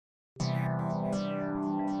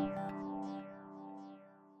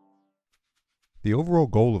The overall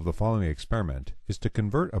goal of the following experiment is to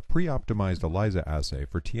convert a pre-optimized ELISA assay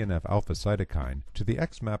for TNF-alpha cytokine to the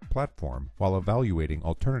xMAP platform while evaluating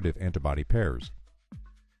alternative antibody pairs.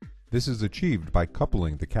 This is achieved by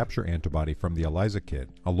coupling the capture antibody from the ELISA kit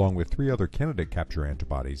along with 3 other candidate capture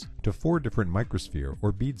antibodies to 4 different microsphere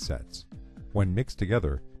or bead sets. When mixed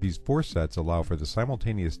together, these 4 sets allow for the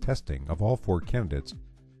simultaneous testing of all 4 candidates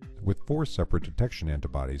with 4 separate detection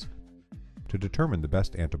antibodies to determine the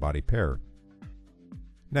best antibody pair.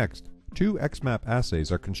 Next, 2 xMAP assays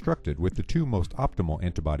are constructed with the 2 most optimal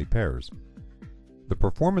antibody pairs. The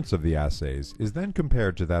performance of the assays is then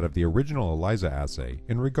compared to that of the original ELISA assay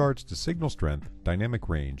in regards to signal strength, dynamic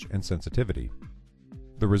range, and sensitivity.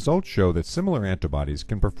 The results show that similar antibodies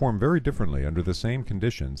can perform very differently under the same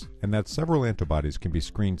conditions, and that several antibodies can be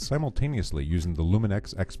screened simultaneously using the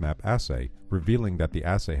Luminex xMAP assay, revealing that the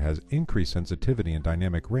assay has increased sensitivity and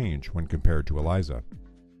dynamic range when compared to ELISA.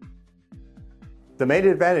 The main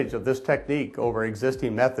advantage of this technique over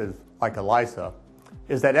existing methods like ELISA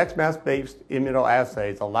is that xMAP-based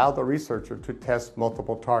immunoassays allow the researcher to test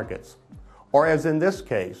multiple targets, or as in this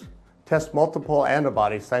case, test multiple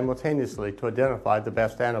antibodies simultaneously to identify the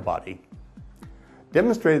best antibody.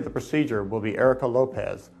 Demonstrating the procedure will be Erica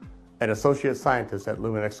Lopez, an associate scientist at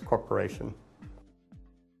Luminex Corporation.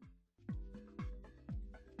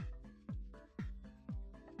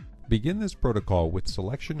 Begin this protocol with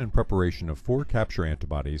selection and preparation of 4 capture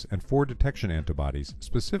antibodies and 4 detection antibodies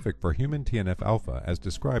specific for human TNF-alpha as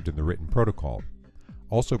described in the written protocol.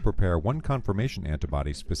 Also prepare 1 confirmation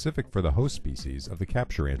antibody specific for the host species of the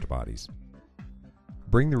capture antibodies.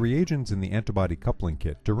 Bring the reagents in the antibody coupling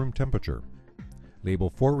kit to room temperature. Label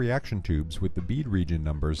 4 reaction tubes with the bead region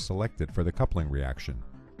numbers selected for the coupling reaction.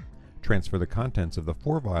 Transfer the contents of the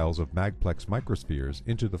 4 vials of Multiplex microspheres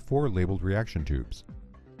into the 4 labeled reaction tubes.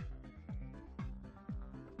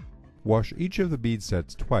 Wash each of the bead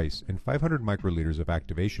sets twice in 500 microliters of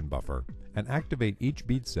activation buffer and activate each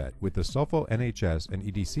bead set with the sulfo NHS and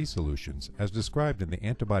EDC solutions as described in the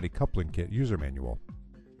antibody coupling kit user manual.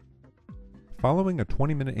 Following a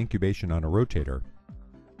 20-minute incubation on a rotator,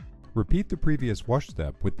 repeat the previous wash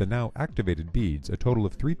step with the now activated beads a total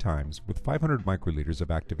of 3 times with 500 microliters of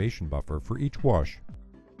activation buffer for each wash.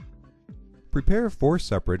 Prepare 4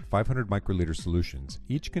 separate 500 microliter solutions,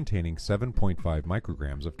 each containing 7.5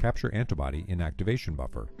 micrograms of capture antibody in activation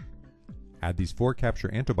buffer. Add these 4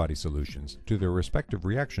 capture antibody solutions to their respective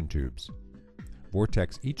reaction tubes.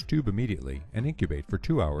 Vortex each tube immediately and incubate for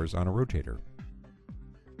 2 hours on a rotator.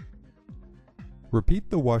 Repeat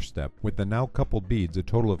the wash step with the now coupled beads a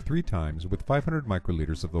total of 3 times with 500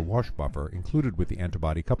 microliters of the wash buffer included with the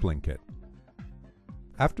antibody coupling kit.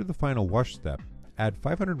 After the final wash step, add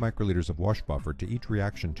 500 microliters of wash buffer to each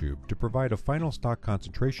reaction tube to provide a final stock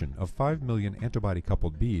concentration of 5 million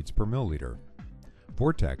antibody-coupled beads per milliliter.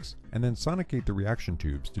 Vortex, and then sonicate the reaction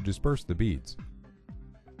tubes to disperse the beads.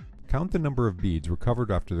 Count the number of beads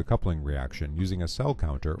recovered after the coupling reaction using a cell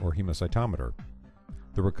counter or hemocytometer.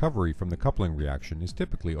 The recovery from the coupling reaction is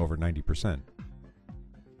typically over 90%.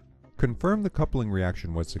 Confirm the coupling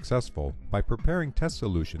reaction was successful by preparing test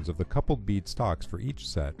solutions of the coupled bead stocks for each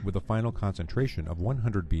set with a final concentration of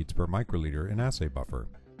 100 beads per microliter in assay buffer.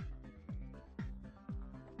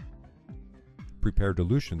 Prepare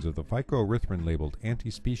dilutions of the phycoerythrin-labeled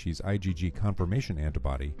anti-species IgG confirmation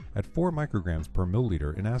antibody at 4 micrograms per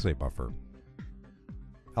milliliter in assay buffer.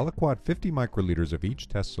 Aliquot 50 microliters of each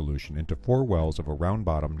test solution into 4 wells of a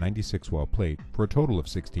round-bottom 96-well plate for a total of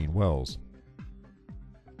 16 wells.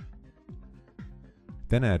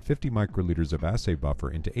 Then add 50 microliters of assay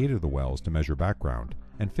buffer into 8 of the wells to measure background,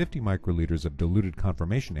 and 50 microliters of diluted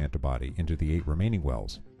confirmation antibody into the 8 remaining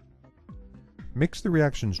wells. Mix the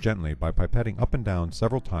reactions gently by pipetting up and down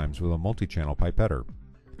several times with a multi-channel pipetter.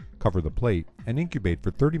 Cover the plate and incubate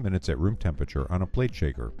for 30 minutes at room temperature on a plate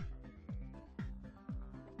shaker.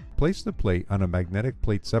 Place the plate on a magnetic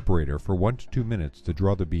plate separator for 1 to 2 minutes to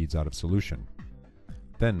draw the beads out of solution.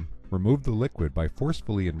 Then, remove the liquid by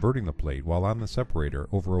forcefully inverting the plate while on the separator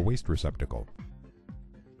over a waste receptacle.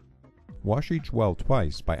 Wash each well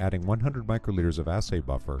twice by adding 100 microliters of assay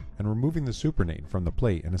buffer and removing the supernatant from the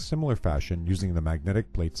plate in a similar fashion using the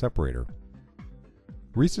magnetic plate separator.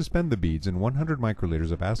 Resuspend the beads in 100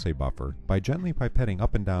 microliters of assay buffer by gently pipetting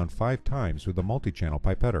up and down 5 times with a multi-channel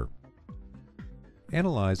pipetter.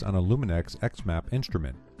 Analyze on a Luminex xMAP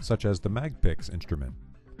instrument, such as the MagPix instrument.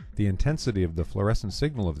 The intensity of the fluorescent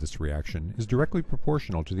signal of this reaction is directly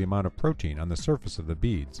proportional to the amount of protein on the surface of the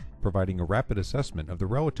beads, providing a rapid assessment of the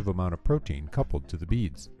relative amount of protein coupled to the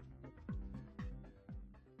beads.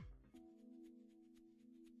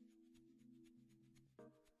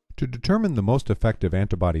 To determine the most effective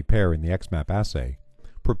antibody pair in the xMAP assay,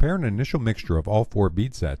 prepare an initial mixture of all 4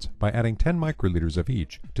 bead sets by adding 10 microliters of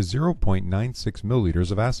each to 0.96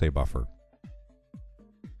 milliliters of assay buffer.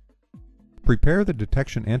 Prepare the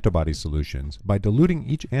detection antibody solutions by diluting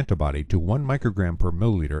each antibody to 1 microgram per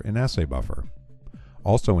milliliter in assay buffer.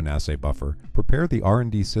 Also in assay buffer, prepare the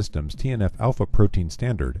R&D Systems TNF-alpha protein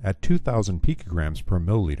standard at 2,000 picograms per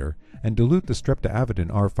milliliter and dilute the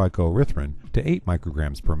streptavidin R-phycoerythrin to 8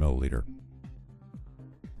 micrograms per milliliter.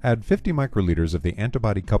 Add 50 microliters of the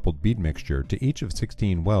antibody-coupled bead mixture to each of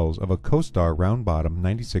 16 wells of a CoStar round-bottom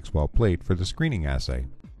 96-well plate for the screening assay.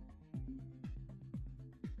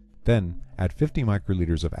 Then, add 50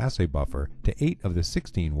 microliters of assay buffer to 8 of the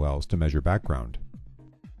 16 wells to measure background.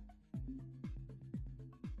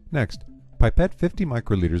 Next, pipette 50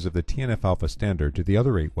 microliters of the TNF-alpha standard to the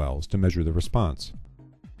other 8 wells to measure the response.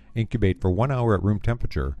 Incubate for 1 hour at room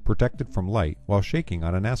temperature, protected from light, while shaking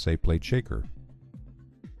on an assay plate shaker.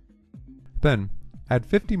 Then, add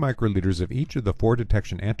 50 microliters of each of the 4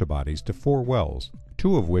 detection antibodies to 4 wells,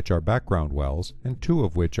 2 of which are background wells and 2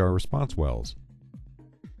 of which are response wells.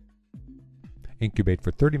 Incubate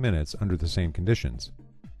for 30 minutes under the same conditions.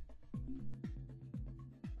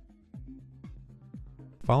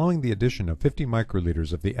 Following the addition of 50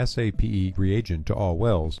 microliters of the Assay reagent to all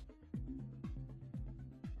wells,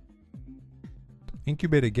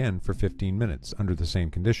 incubate again for 15 minutes under the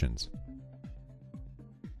same conditions.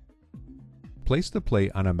 Place the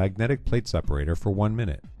plate on a magnetic plate separator for 1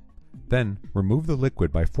 minute. Then, remove the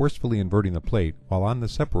liquid by forcefully inverting the plate while on the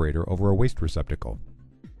separator over a waste receptacle.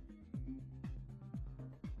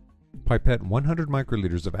 Pipette 100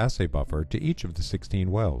 microliters of assay buffer to each of the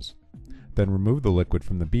 16 wells. Then remove the liquid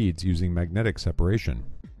from the beads using magnetic separation.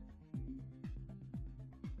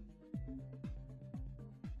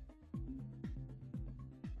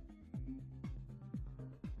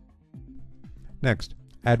 Next,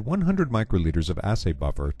 add 100 microliters of assay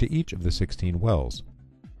buffer to each of the 16 wells.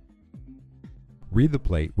 Read the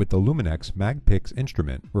plate with the Luminex MagPix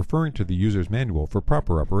instrument, referring to the user's manual for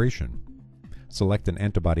proper operation. Select an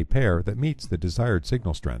antibody pair that meets the desired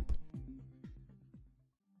signal strength.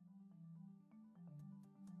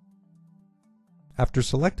 After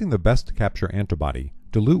selecting the best capture antibody,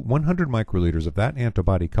 dilute 100 microliters of that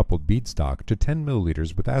antibody-coupled bead stock to 10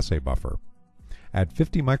 milliliters with assay buffer. Add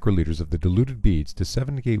 50 microliters of the diluted beads to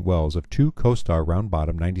 78 wells of 2 CoStar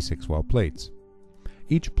round-bottom 96-well plates.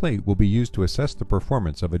 Each plate will be used to assess the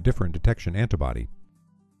performance of a different detection antibody.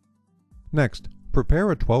 Next,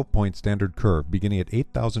 prepare a 12-point standard curve beginning at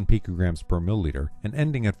 8,000 picograms per milliliter and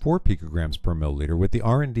ending at 4 picograms per milliliter with the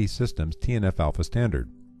R&D Systems TNF-alpha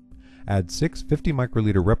standard. Add 6 50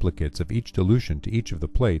 microliter replicates of each dilution to each of the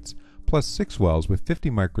plates, plus 6 wells with 50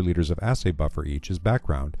 microliters of assay buffer each as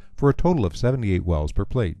background, for a total of 78 wells per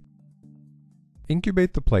plate.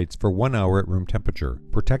 Incubate the plates for 1 hour at room temperature,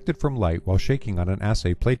 protected from light while shaking on an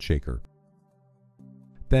assay plate shaker.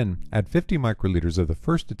 Then, add 50 microliters of the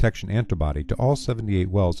first detection antibody to all 78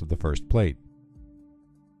 wells of the first plate.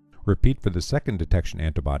 Repeat for the second detection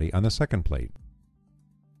antibody on the second plate.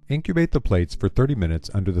 Incubate the plates for 30 minutes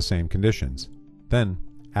under the same conditions. Then,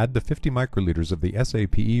 add the 50 microliters of the Assay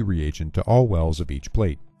reagent to all wells of each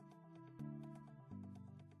plate.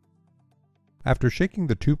 After shaking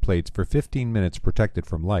the 2 plates for 15 minutes protected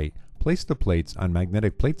from light, place the plates on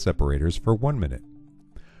magnetic plate separators for 1 minute.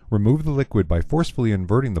 Remove the liquid by forcefully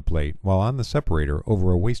inverting the plate while on the separator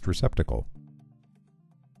over a waste receptacle.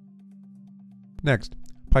 Next,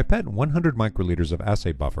 pipette 100 microliters of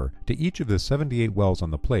assay buffer to each of the 78 wells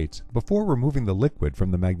on the plates before removing the liquid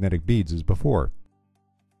from the magnetic beads as before.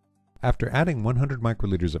 After adding 100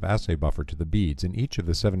 microliters of assay buffer to the beads in each of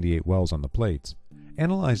the 78 wells on the plates,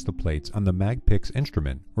 analyze the plates on the MagPix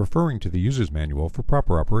instrument, referring to the user's manual for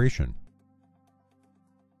proper operation.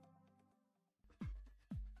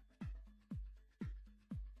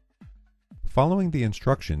 Following the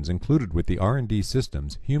instructions included with the R&D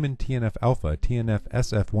Systems Human TNF-alpha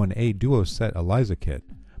TNF-SF1A Duo Set ELISA kit,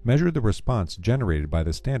 measure the response generated by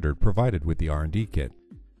the standard provided with the R&D kit.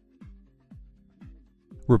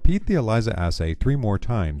 Repeat the ELISA assay 3 more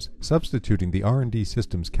times, substituting the R&D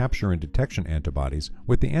Systems capture and detection antibodies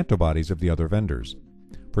with the antibodies of the other vendors.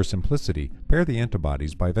 For simplicity, pair the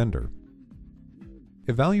antibodies by vendor.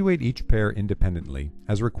 Evaluate each pair independently,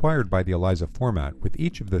 as required by the ELISA format with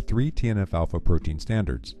each of the 3 TNF-alpha protein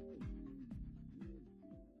standards.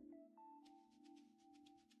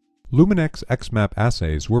 Luminex xMAP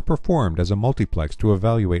assays were performed as a multiplex to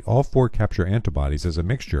evaluate all 4 capture antibodies as a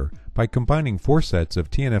mixture by combining 4 sets of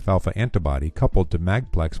TNF-alpha antibody coupled to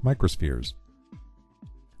magplex microspheres.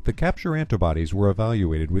 The capture antibodies were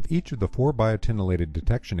evaluated with each of the 4 biotinylated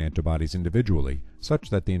detection antibodies individually, such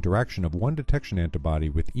that the interaction of one detection antibody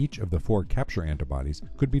with each of the 4 capture antibodies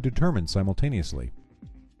could be determined simultaneously.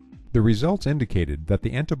 The results indicated that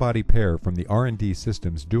the antibody pair from the R&D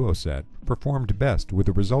Systems duo set performed best with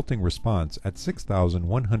a resulting response at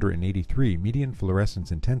 6,183 median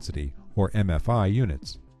fluorescence intensity, or MFI,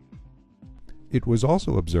 units. It was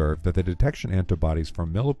also observed that the detection antibodies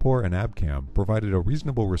from Millipore and Abcam provided a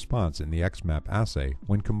reasonable response in the xMAP assay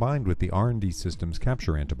when combined with the R&D Systems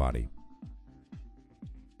capture antibody.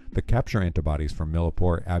 The capture antibodies from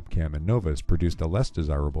Millipore, Abcam, and Novus produced a less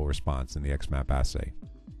desirable response in the xMAP assay.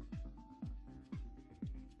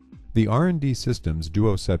 The R&D Systems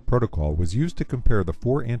duo set protocol was used to compare the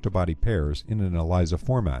 4 antibody pairs in an ELISA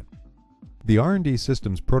format. The R&D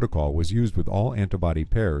Systems protocol was used with all antibody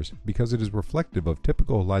pairs because it is reflective of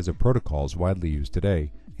typical ELISA protocols widely used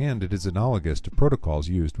today, and it is analogous to protocols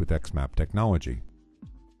used with xMAP technology.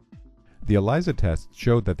 The ELISA tests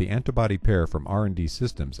showed that the antibody pair from R&D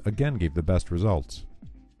Systems again gave the best results.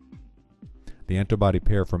 The antibody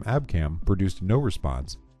pair from Abcam produced no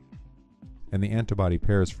response, and the antibody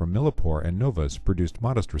pairs from Millipore and Novus produced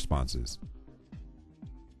modest responses.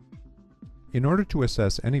 In order to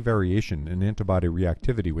assess any variation in antibody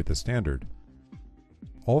reactivity with the standard,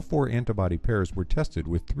 all 4 antibody pairs were tested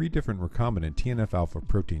with 3 different recombinant TNF-alpha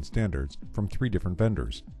protein standards from 3 different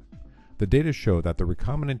vendors. The data show that the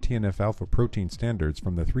recombinant TNF-alpha protein standards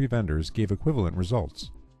from the 3 vendors gave equivalent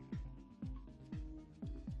results.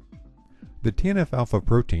 The TNF-alpha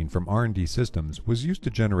protein from R&D Systems was used to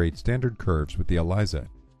generate standard curves with the ELISA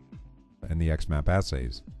and the xMAP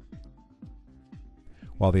assays.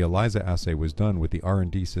 While the ELISA assay was done with the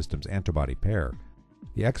R&D Systems antibody pair,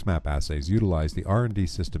 the xMAP assays utilized the R&D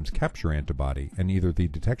Systems capture antibody and either the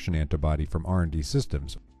detection antibody from R&D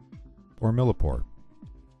Systems or Millipore.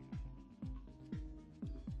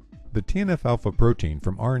 The TNF-alpha protein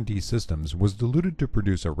from R&D Systems was diluted to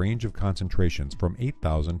produce a range of concentrations from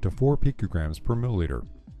 8,000 to 4 picograms per milliliter.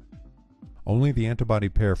 Only the antibody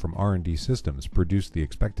pair from R&D Systems produced the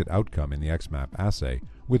expected outcome in the xMAP assay,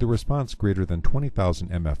 with a response greater than 20,000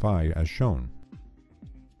 MFI as shown.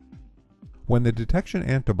 When the detection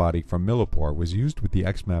antibody from Millipore was used with the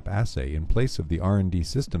xMAP assay in place of the R&D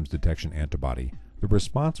Systems detection antibody, the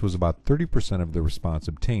response was about 30% of the response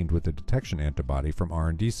obtained with the detection antibody from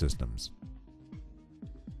R&D Systems.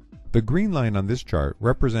 The green line on this chart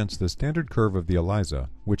represents the standard curve of the ELISA,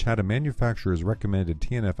 which had a manufacturer's recommended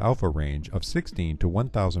TNF-alpha range of 16 to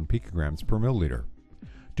 1,000 picograms per milliliter.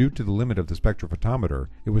 Due to the limit of the spectrophotometer,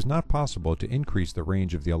 it was not possible to increase the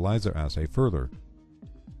range of the ELISA assay further.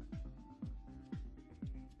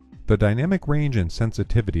 The dynamic range and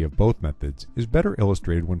sensitivity of both methods is better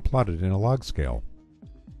illustrated when plotted in a log scale.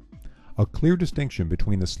 A clear distinction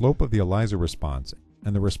between the slope of the ELISA response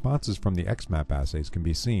and the responses from the xMAP assays can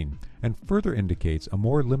be seen, and further indicates a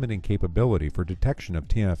more limiting capability for detection of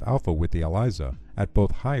TNF-alpha with the ELISA at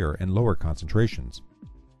both higher and lower concentrations.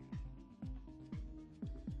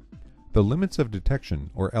 The limits of detection,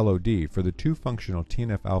 or LOD, for the 2 functional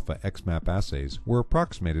TNF-alpha xMAP assays were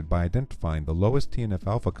approximated by identifying the lowest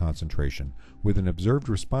TNF-alpha concentration with an observed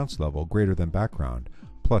response level greater than background,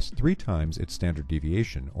 plus 3 times its standard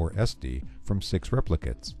deviation, or SD, from 6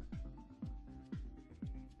 replicates.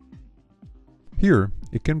 Here,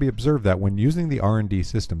 it can be observed that when using the R&D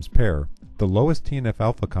Systems pair, the lowest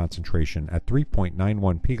TNF-alpha concentration at 3.91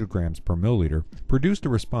 picograms per milliliter produced a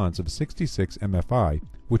response of 66 MFI,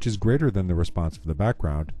 which is greater than the response of the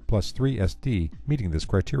background, plus 3 SD, meeting this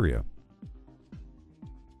criteria.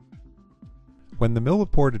 When the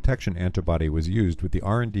Millipore detection antibody was used with the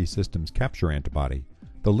R&D Systems capture antibody,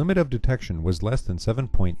 the limit of detection was less than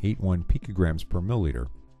 7.81 picograms per milliliter.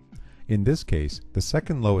 In this case, the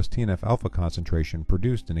second lowest TNF-alpha concentration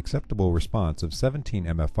produced an acceptable response of 17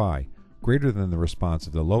 MFI, greater than the response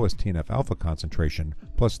of the lowest TNF-alpha concentration,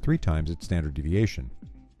 plus 3 times its standard deviation.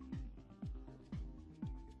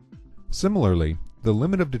 Similarly, the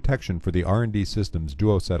limit of detection for the R&D Systems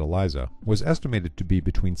duo set ELISA was estimated to be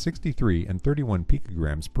between 63 and 31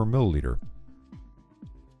 picograms per milliliter.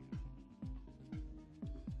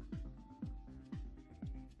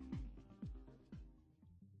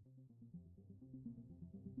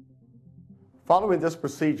 Following this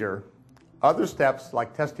procedure, other steps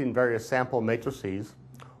like testing various sample matrices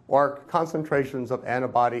or concentrations of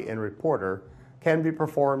antibody and reporter can be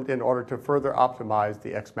performed in order to further optimize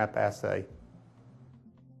the xMAP assay.